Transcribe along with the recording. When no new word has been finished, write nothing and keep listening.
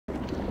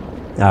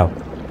Oh.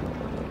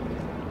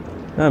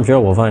 I'm sure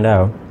we'll find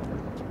out.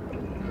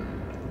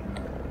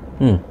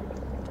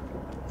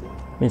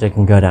 Means I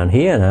can go down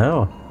here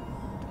now.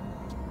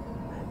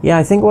 Yeah,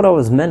 I think what I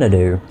was meant to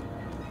do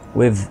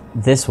with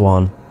this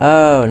one...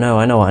 Oh, no,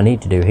 I know what I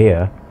need to do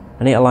here.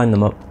 I need to line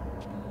them up.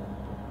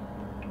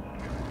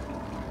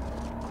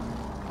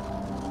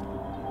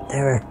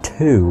 There are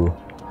two.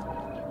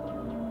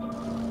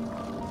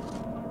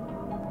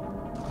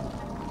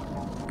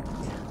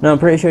 No, I'm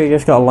pretty sure you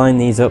just gotta line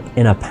these up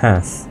in a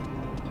path.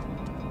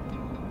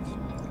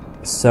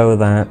 So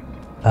that...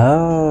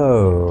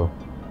 Oh...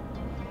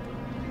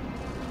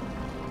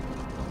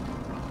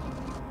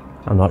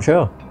 I'm not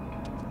sure.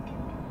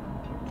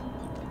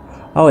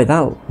 Oh wait,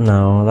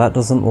 no, that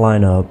doesn't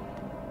line up.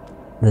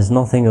 There's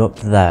nothing up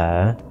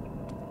there.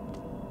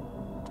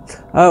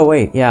 Oh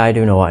wait, yeah, I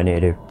do know what I need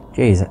to do.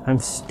 Jeez, I'm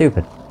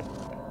stupid.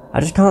 I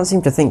just can't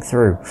seem to think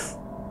through.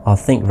 Or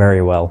think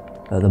very well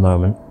at the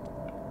moment.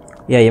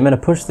 Yeah, you're meant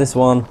to push this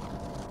one.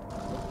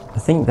 I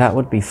think that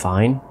would be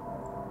fine.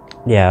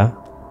 Yeah.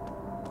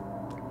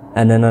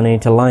 And then I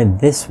need to line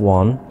this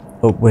one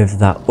up with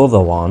that other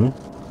one.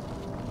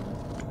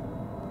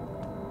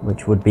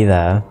 Which would be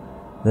there.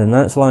 Then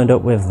that's lined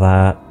up with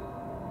that.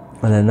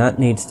 And then that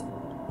needs...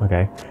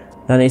 Okay.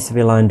 That needs to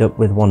be lined up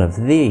with one of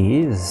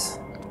these.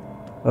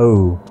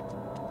 Oh.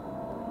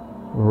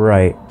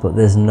 Right, but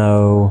there's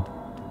no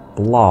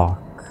block.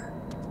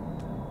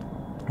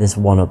 There's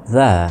one up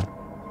there.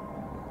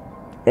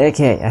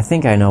 Okay, I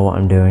think I know what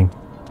I'm doing.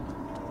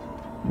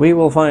 We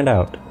will find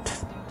out.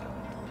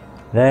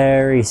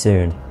 Very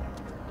soon.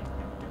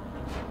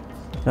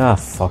 Ah,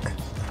 fuck.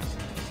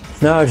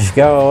 No, just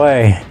go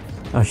away.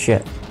 Oh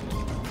shit.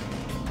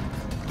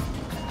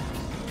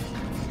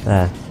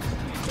 There.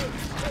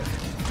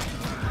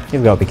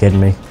 You've got to be kidding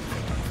me.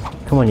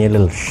 Come on, you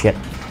little shit.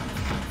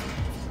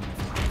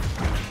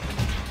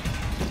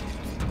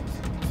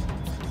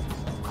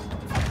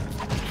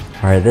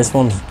 Alright, this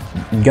one's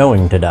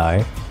going to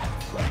die.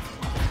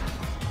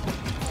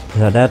 Is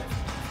that dead?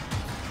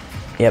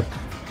 Yep.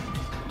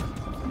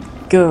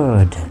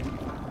 Good.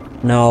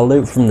 Now I'll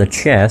loot from the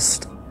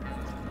chest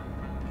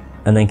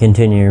and then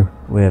continue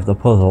with the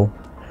puzzle.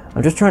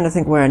 I'm just trying to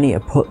think where I need to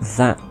put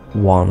that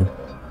one.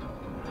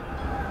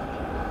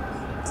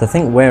 So I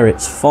think where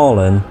it's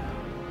fallen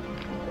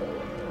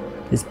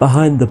is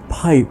behind the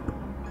pipe.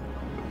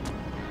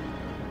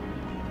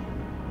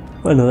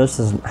 Oh no, this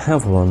doesn't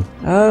have one.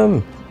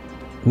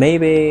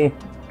 Maybe...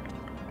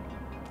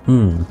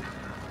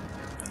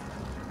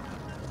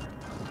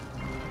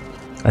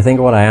 I think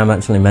what I am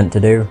actually meant to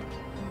do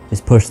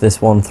is push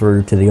this one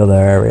through to the other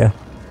area.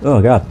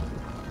 Oh god.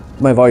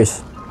 My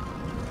voice.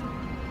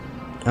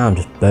 I'm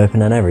just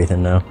burping and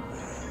everything now.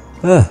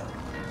 Ugh.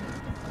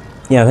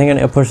 Yeah, I think I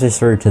need to push this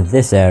through to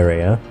this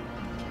area.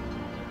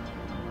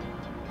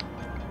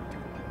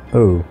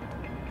 Oh.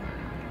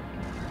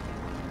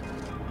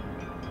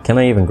 Can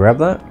I even grab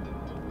that?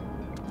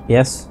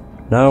 Yes?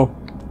 No?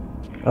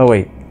 Oh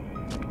wait.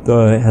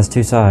 Oh, it has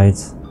two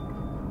sides.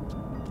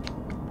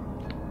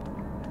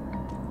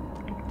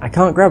 I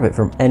can't grab it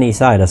from any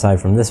side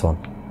aside from this one.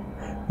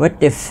 What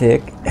the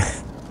fuck?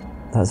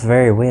 That's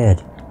very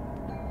weird.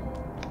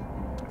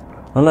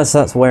 Unless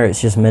that's where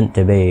it's just meant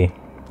to be.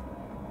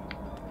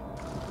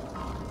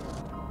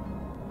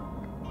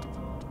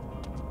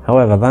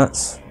 However,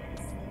 that's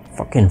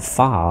fucking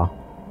far.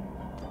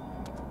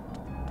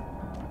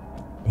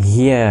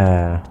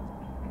 Yeah.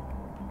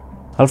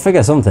 I'll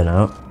figure something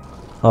out,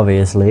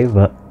 obviously,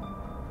 but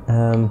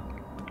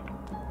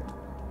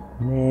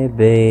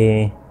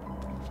maybe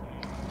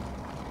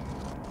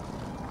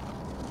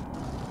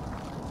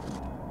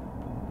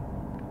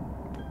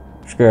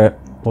screw it.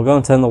 We'll go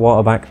and turn the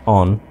water back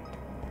on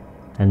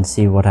and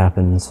see what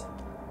happens.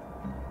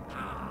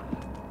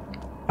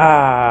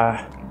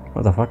 Ah!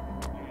 What the fuck?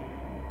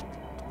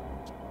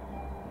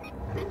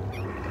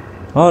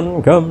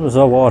 On comes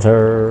the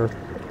water.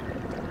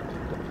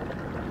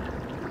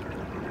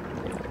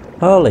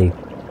 Holy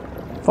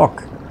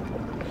fuck.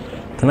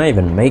 Can I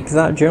even make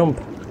that jump?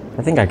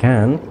 I think I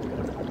can.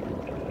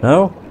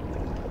 No?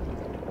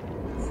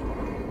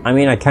 I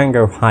mean, I can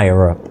go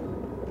higher up.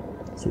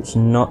 So it's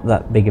not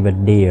that big of a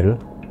deal.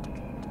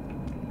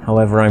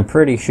 However, I'm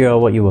pretty sure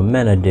what you were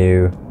meant to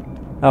do...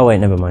 Oh wait,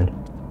 never mind.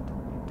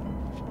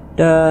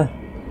 Duh.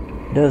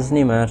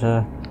 Doesn't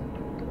matter.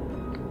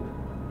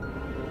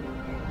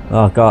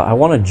 Oh god, I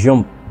want to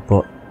jump,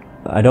 but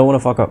I don't want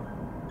to fuck up.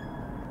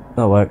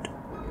 That worked.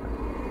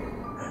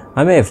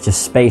 I may have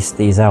just spaced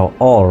these out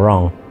all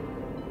wrong.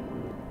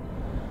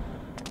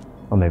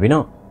 Or maybe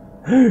not.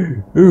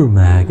 Oh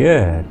my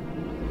god.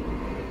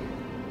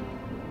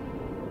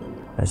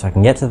 Right, so I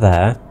can get to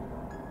there.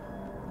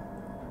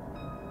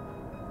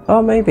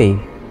 Oh, maybe.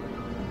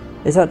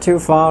 Is that too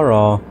far,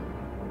 or...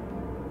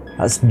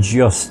 That's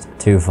just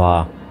too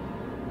far.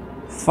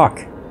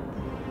 Fuck.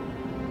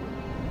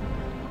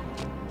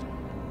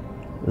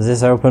 Is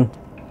this open?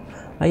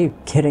 Are you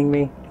kidding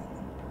me?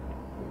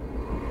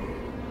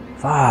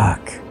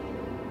 Fuck.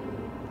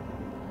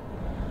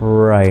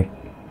 Right.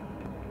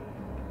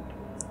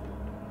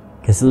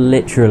 Because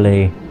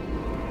literally,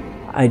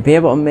 I'd be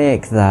able to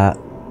make that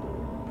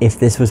if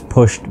this was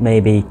pushed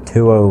maybe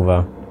 2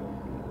 over.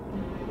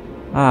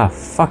 Ah,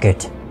 fuck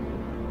it.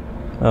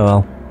 Oh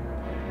well.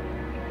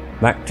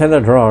 Back to the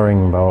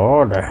drawing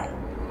board.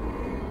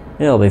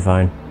 It'll be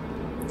fine.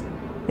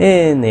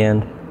 In the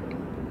end.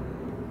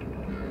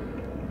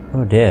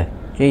 Oh dear.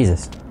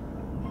 Jesus.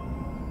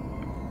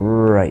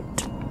 Right.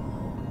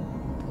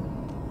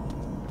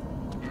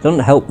 Doesn't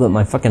help that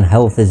my fucking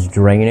health is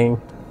draining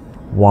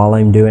while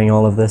I'm doing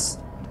all of this.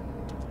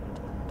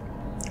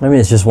 I mean,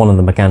 it's just one of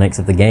the mechanics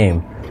of the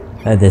game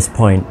at this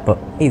point, but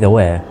either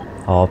way,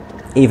 or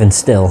even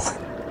still,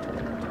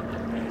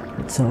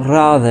 it's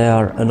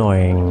rather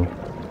annoying.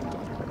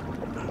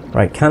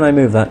 Right, can I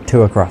move that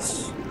 2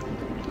 across?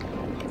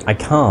 I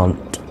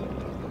can't.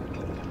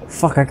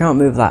 Fuck, I can't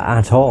move that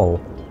at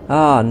all.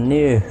 Ah,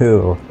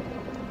 no.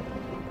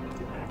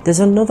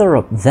 There's another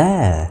up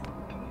there.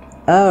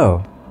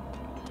 Oh.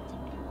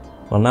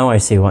 Well, now I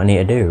see what I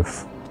need to do.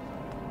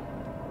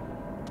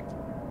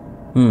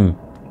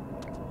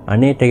 I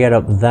need to get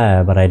up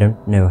there, but I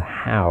don't know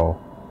how.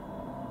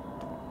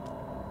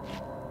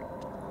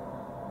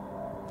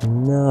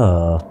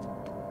 No.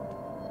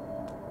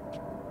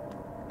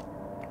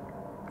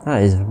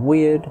 That is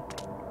weird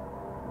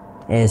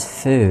as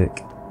fuck.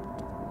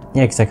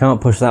 Yeah, because I can't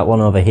push that one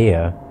over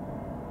here.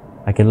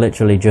 I can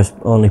literally just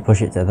only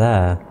push it to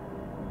there.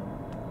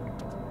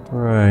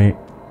 Right.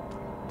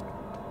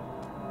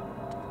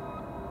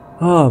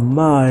 Oh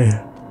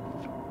my.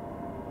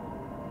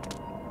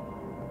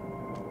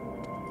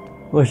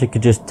 Wish I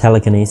could just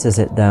telekinesis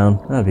it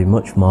down. That'd be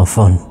much more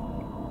fun.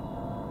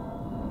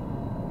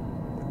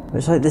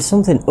 It's like there's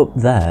something up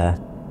there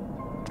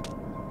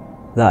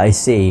that I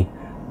see.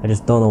 I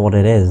just don't know what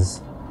it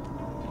is.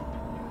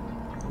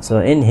 So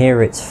in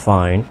here it's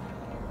fine.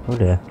 Oh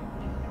dear.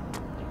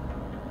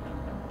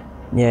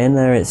 Yeah, in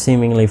there it's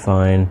seemingly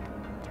fine.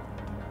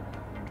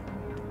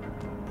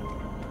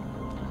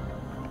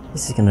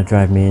 This is gonna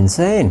drive me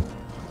insane.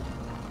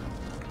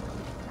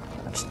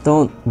 I just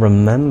don't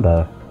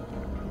remember.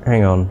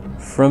 Hang on.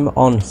 From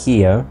on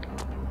here,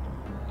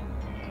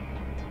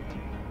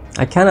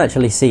 I can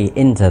actually see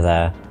into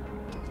there.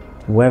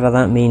 Whether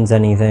that means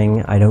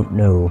anything, I don't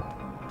know.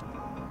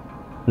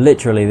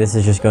 Literally, this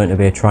is just going to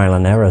be a trial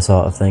and error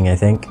sort of thing, I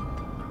think.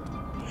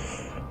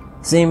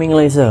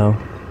 Seemingly so.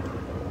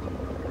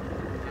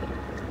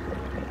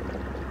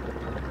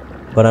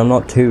 But I'm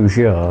not too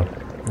sure.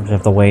 I just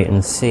have to wait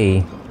and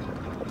see.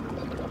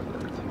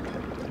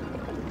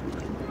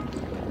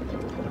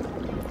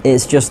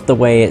 It's just the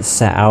way it's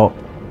set out.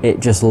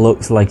 It just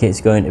looks like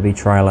it's going to be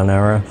trial and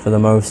error for the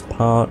most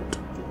part.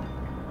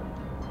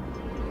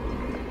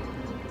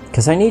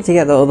 Because I need to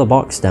get the other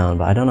box down,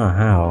 but I don't know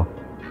how.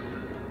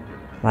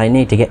 I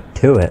need to get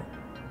to it.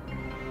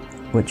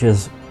 Which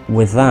is,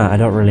 with that, I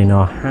don't really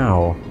know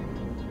how.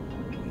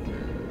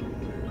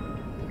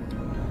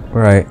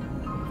 Right.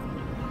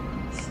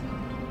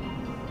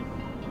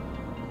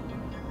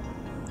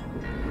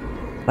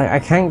 Like, I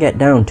can get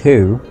down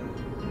too.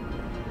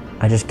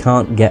 I just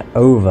can't get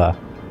over,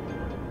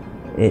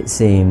 it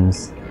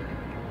seems.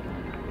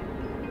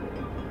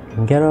 I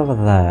can get over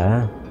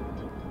there.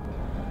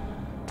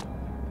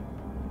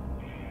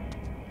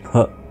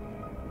 But...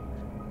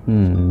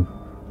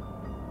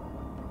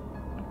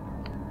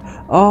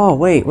 Oh,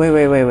 wait.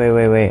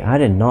 I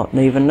did not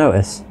even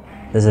notice.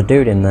 There's a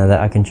dude in there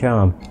that I can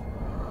charm.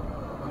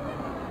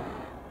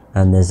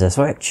 And there's a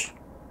switch.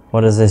 What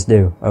does this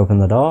do? Open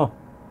the door?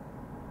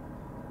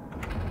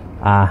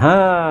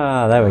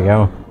 Aha! There we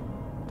go.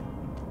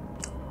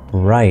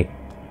 Right.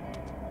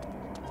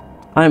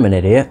 I'm an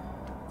idiot.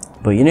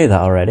 But you knew that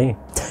already.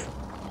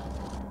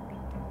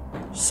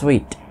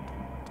 Sweet.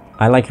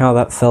 I like how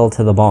that fell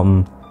to the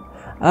bottom.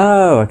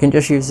 Oh, I can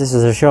just use this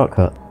as a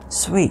shortcut.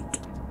 Sweet.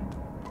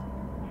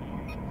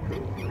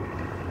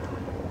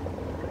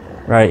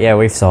 Right, yeah,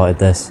 we've sorted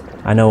this.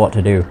 I know what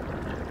to do.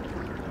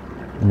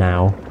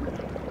 Now.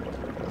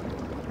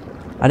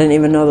 I didn't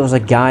even know there was a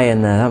guy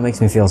in there. That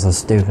makes me feel so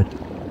stupid.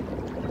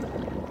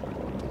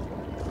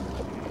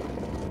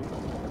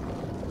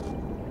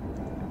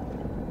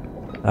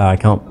 Oh, I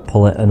can't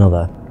pull it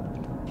another.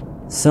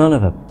 Son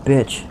of a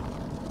bitch.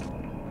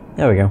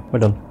 There we go, we're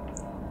done.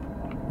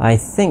 I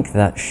think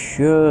that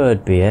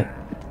should be it.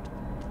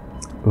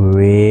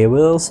 We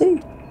will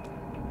see.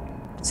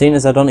 Seeing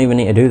as I don't even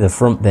need to do the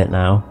front bit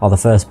now, or the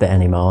first bit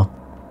anymore,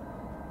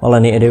 all I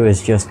need to do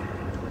is just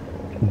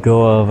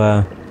go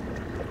over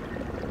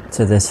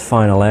to this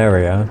final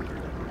area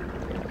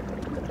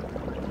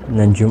and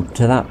then jump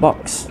to that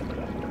box.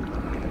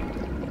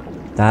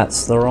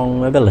 That's the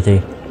wrong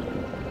ability.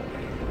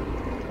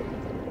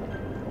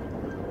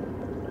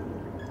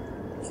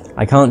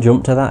 I can't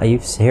jump to that, are you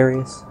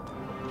serious?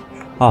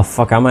 Oh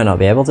fuck, I might not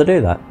be able to do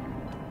that.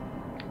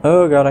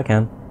 Oh god, I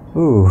can.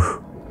 Ooh.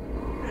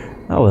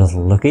 That was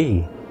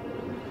lucky.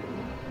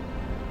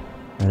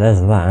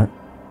 There's that.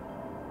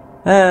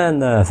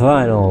 And the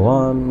final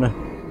one.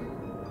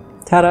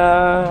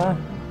 Ta-da!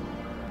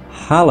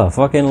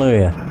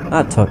 Hallelujah.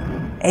 That took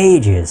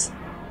ages.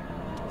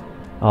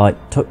 Oh, it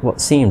took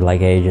what seemed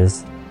like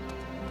ages.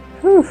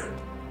 Whew.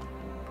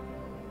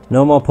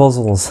 No more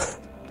puzzles.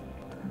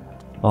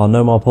 Oh,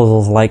 no more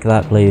puzzles like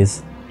that,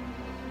 please.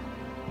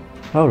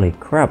 Holy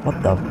crap,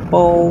 what the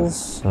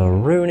balls? So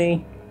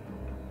Rooney.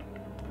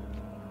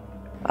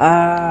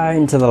 Ah,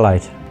 into the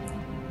light.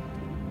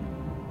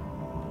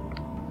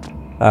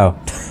 Oh.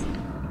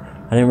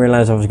 I didn't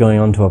realise I was going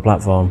onto a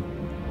platform.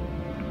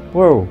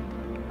 Whoa.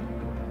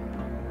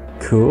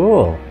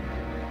 Cool.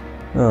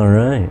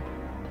 Alright.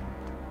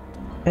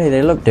 Hey,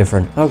 they look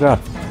different. Oh god.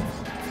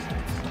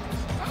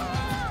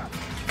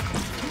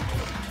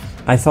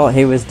 I thought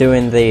he was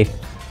doing the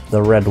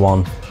red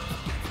one,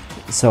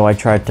 so I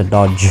tried to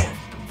dodge.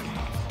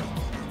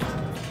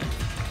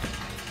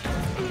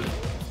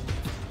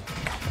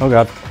 Oh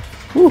god.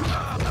 Whew.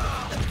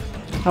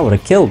 That would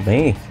have killed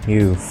me,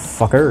 you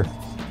fucker.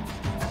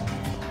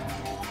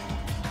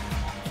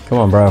 Come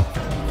on, bro.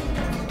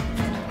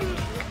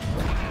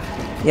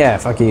 Yeah,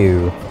 fuck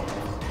you.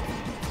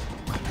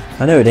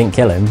 I know it didn't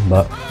kill him,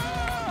 but...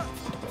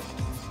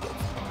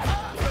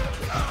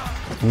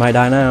 He might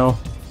die now.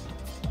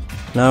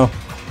 No.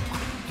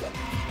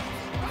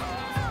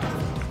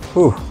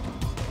 Whew.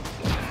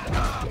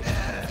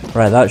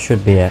 Right, that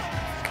should be it.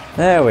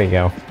 There we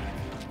go.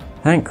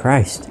 Thank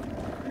Christ.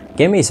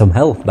 Give me some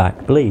health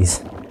back,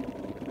 please.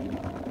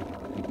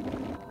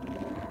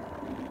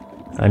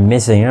 I'm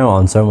missing out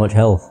on so much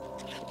health.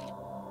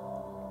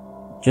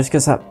 Just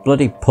because that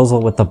bloody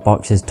puzzle with the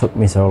boxes took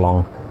me so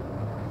long.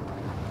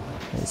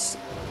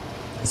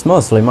 It's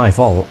mostly my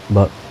fault,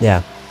 but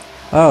yeah.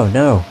 Oh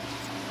no.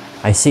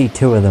 I see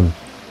two of them.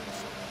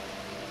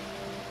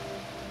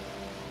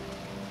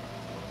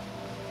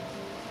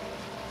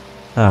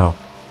 Oh.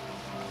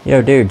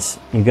 Yo dudes,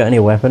 you got any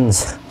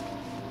weapons?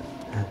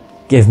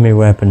 Give me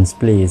weapons,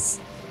 please.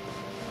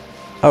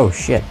 Oh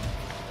shit.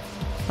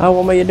 Oh,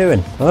 what are you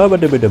doing? Oh,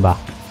 ba-da-ba-da-ba.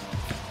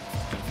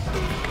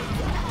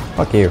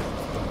 Fuck you.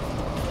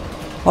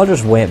 I'll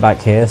just wait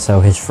back here so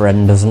his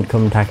friend doesn't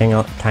come tagging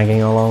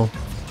along.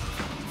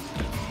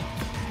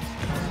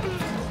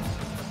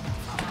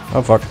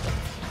 Oh fuck.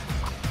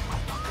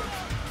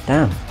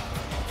 Damn.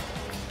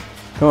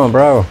 Come on,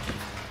 bro.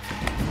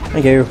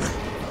 Thank you.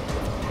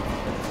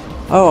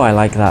 Oh, I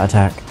like that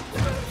attack.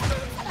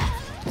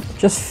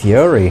 Just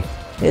fury.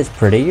 It's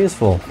pretty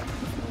useful.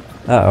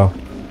 Uh-oh.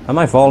 Am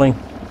I falling?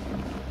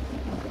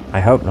 I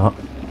hope not.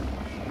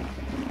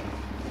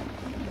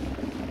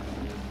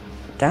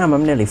 Damn,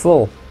 I'm nearly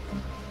full.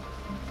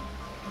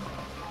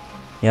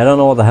 Yeah, I don't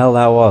know what the hell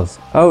that was.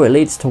 Oh, it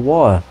leads to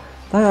water.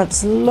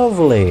 That's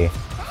lovely.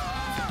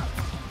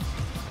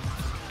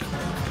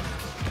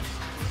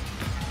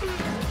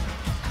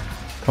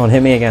 Come on,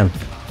 hit me again.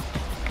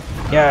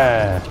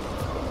 Yeah.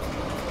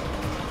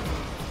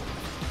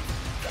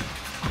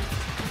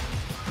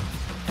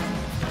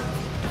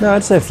 No,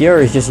 I'd say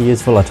Fury is just a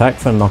useful attack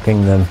for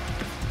knocking them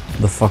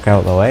the fuck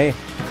out of the way.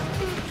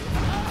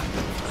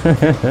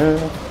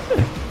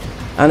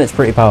 And it's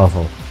pretty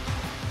powerful.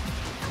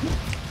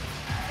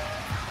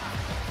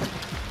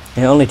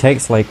 It only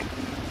takes like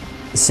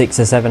 6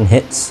 or 7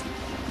 hits,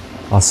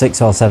 or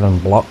 6 or 7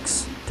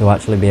 blocks to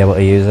actually be able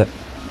to use it.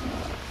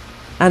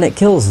 And it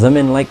kills them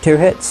in like 2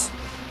 hits,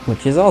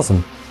 which is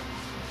awesome.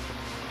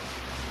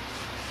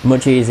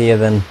 Much easier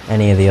than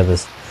any of the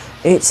others.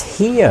 It's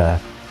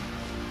here!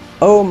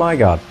 Oh my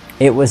god,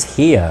 it was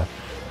here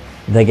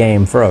the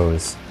game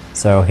froze.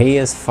 So he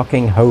is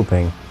fucking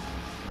hoping.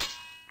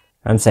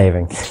 I'm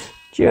saving,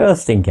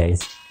 just in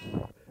case.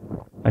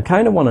 I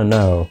kind of want to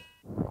know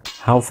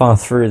how far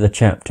through the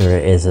chapter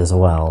it is as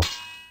well.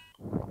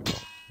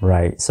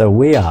 Right, so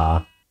we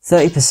are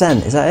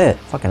 30%, is that it?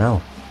 Fucking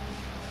hell.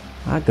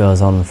 That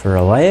goes on for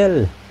a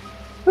while.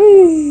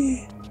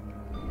 Whee!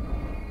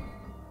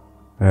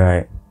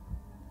 Alright.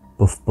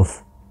 Boof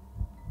boof.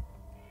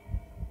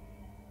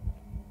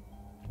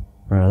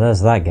 Right,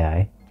 there's that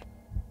guy.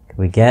 Can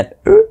we get...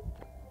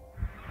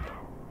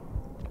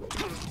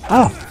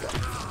 Oh!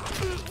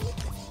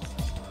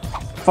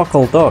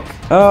 Fuckle duck.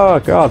 Oh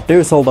god,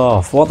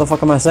 Dusseldorf. What the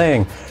fuck am I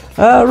saying?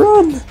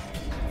 Run!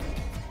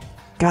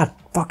 God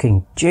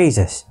fucking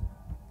Jesus.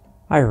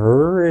 I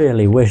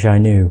really wish I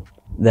knew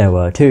there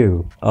were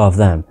 2 of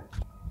them.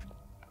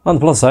 On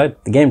the plus side,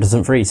 the game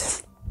doesn't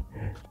freeze.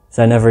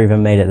 So I never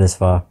even made it this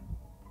far.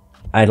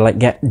 I'd like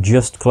get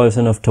just close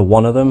enough to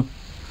one of them,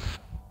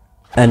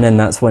 and then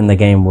that's when the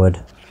game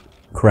would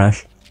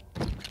crash.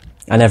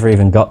 I never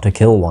even got to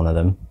kill one of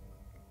them.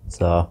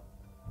 So,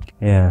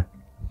 yeah.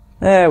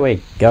 There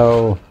we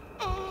go.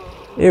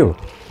 Ew.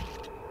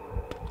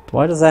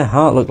 Why does their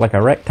heart look like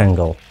a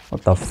rectangle?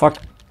 What the fuck?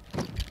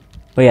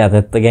 But yeah,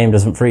 the game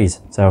doesn't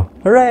freeze, so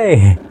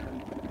hooray!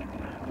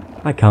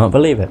 I can't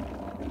believe it.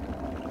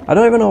 I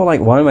don't even know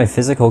like why my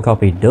physical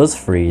copy does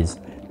freeze.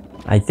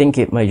 I think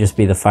it might just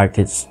be the fact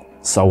it's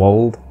so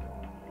old,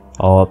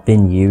 or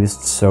been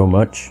used so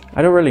much.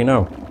 I don't really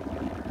know.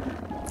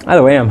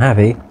 Either way, I'm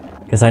happy,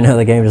 because I know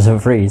the game doesn't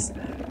freeze.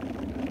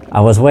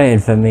 I was waiting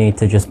for me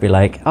to just be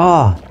like,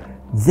 oh,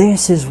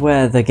 this is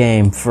where the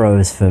game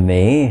froze for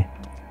me.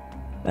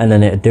 And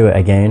then it'd do it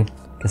again.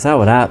 Because that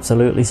would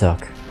absolutely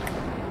suck.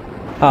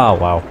 Oh,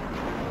 wow.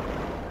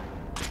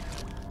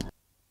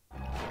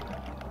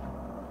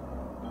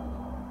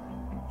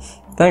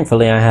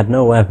 Thankfully, I had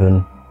no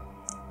weapon.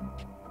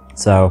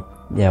 So,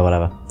 yeah,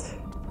 whatever.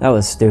 That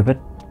was stupid,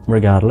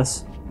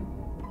 regardless.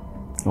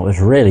 It was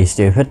really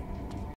stupid.